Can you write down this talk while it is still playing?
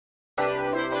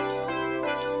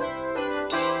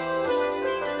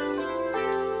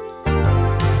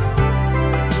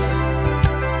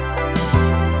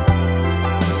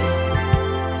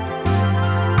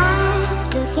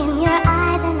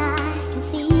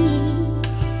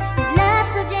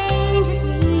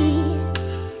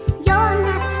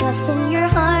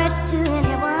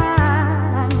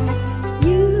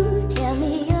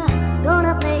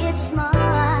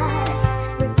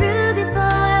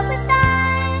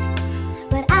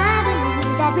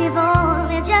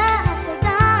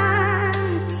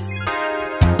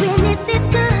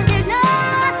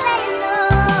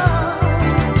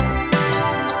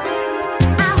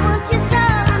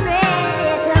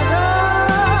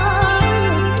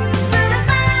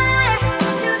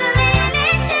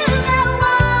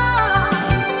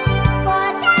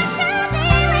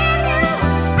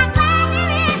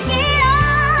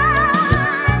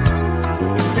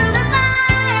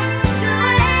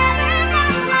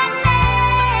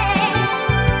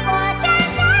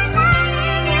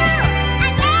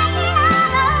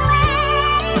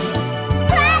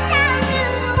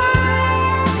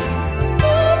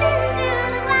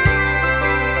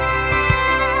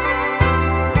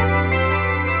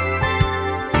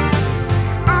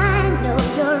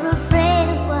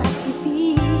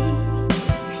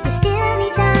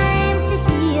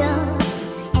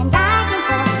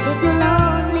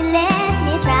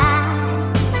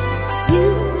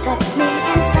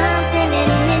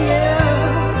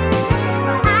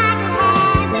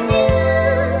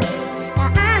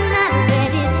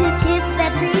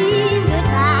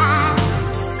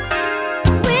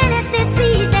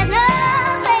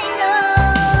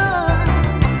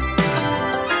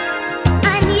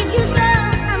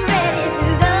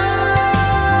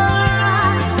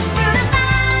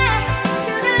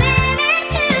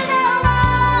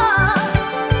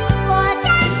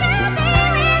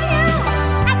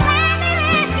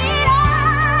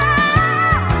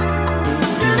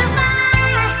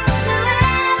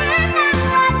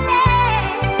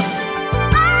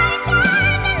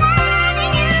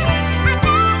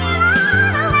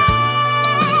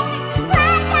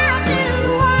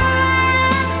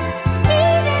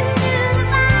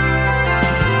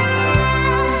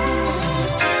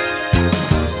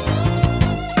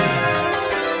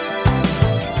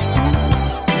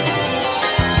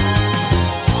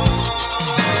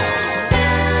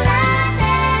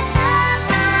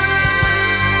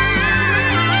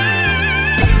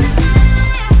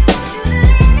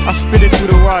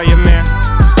fire, man.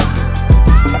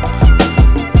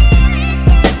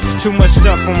 There's too much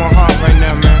stuff on my heart right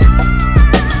now, man.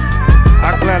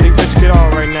 I gladly risk it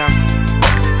all right now.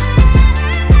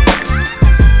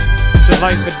 It's a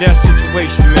life or death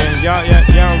situation, man. Y'all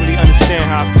don't really understand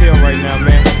how I feel right now,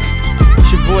 man.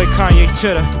 It's your boy Kanye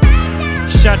Chaka.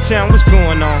 Shot-town, what's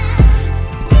going on?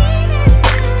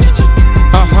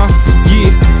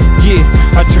 Yeah,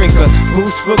 I drink a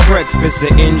boost for breakfast,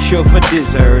 an insure for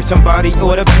dessert. Somebody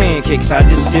order pancakes, I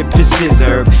just sip the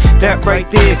scissor. That right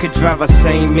there could drive a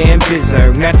sane man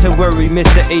berserk. Not to worry,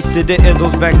 Mr. Ace to the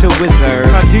Izzles back to Wizard.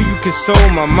 How do you console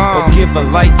my mom? Or give a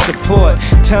light support,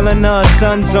 telling her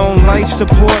son's on life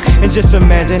support. And just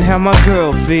imagine how my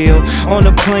girl feel on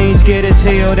the plane, scared as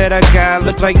hell that a guy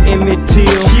looked like Emmett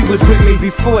Till. She was with me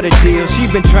before the deal, she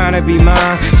been trying to be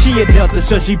mine. She a Delta,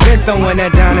 so she been throwing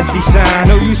that dynasty sign.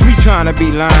 No use me trying to be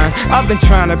lying, I've been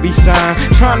trying to be signed,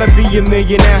 trying to be a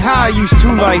millionaire. How I used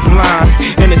 2 lifelines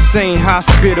in the same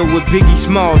hospital where Biggie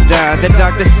Smalls died. The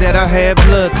doctor said I had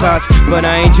blood clots, but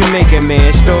I ain't Jamaican,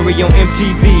 man. Story on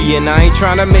MTV, and I ain't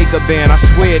trying to make a band. I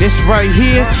swear this right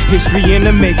here, history in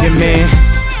the making, man.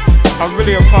 I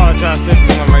really apologize to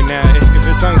everyone right now if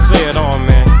it's unclear at all,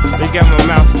 man. They got my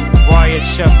mouth wired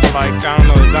shut for like, I don't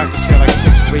know, the doctor said like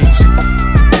 6 weeks.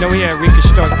 You know, I had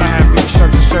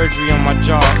reconstructive surgery on my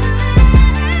jaw.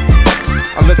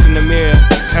 I looked in the mirror,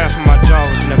 half of my jaw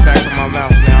was in the back of my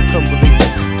mouth, man. I couldn't believe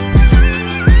it.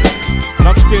 But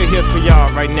I'm still here for y'all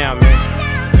right now, man.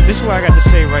 This is what I got to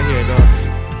say right here, dog.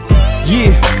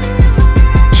 Yeah,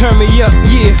 turn me up,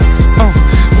 yeah.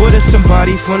 What if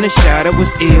somebody from the shadow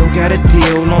was ill, got a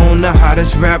deal on the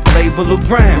hottest rap label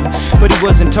around? But he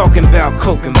wasn't talking about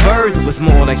coke and birds, it was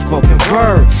more like spoken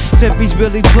word. Except he's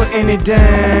really putting it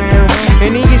down.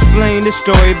 And he explained the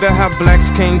story about how blacks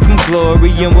came from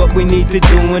glory and what we need to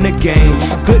do in the game.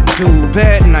 Good dude,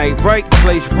 bad night, right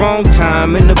place, wrong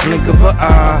time, in the blink of an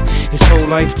eye, his whole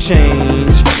life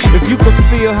changed. If you could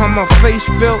feel how my face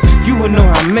felt, you would know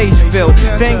how Mace felt.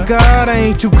 Thank God I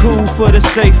ain't too cool for the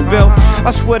safe belt. I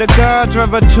swear to God,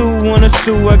 driver 2 wanna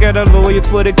sue. I got a lawyer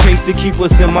for the case to keep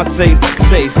us in my safe.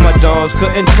 My dogs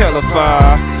couldn't tell if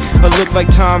I looked like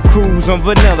Tom Cruise on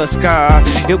Vanilla Sky.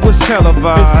 It was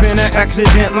televised. It's been an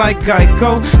accident like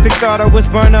Geico. They thought I was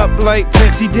burned up like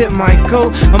Pepsi did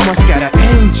Michael. I must got an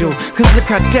angel, cause look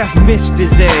how death missed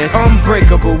his ass.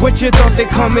 Unbreakable, what you thought they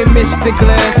call me Mr.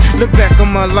 Glass? Look back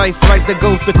on my life like the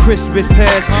ghost of Christmas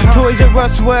past. Toys R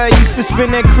Us where I used to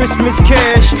spend that Christmas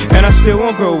cash. And I still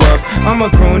won't grow up, I'm a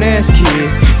grown ass kid.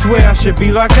 Swear I should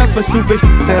be locked up for stupid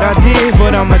that I did,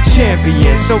 but I'm a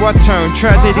champion, so I turn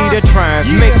tragedy to triumph.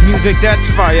 Make music that's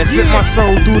fire, spit my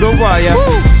soul through the wire.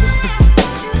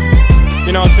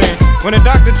 You know what I'm saying? When the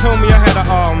doctor told me I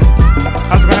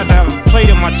was gonna have a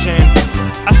plate in my chin,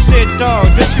 I said, dog,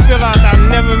 did you realize I'll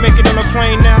never make it on a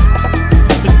plane now?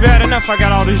 It's bad enough I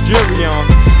got all this jewelry on.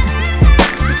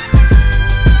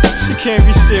 She can't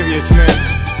be serious, man.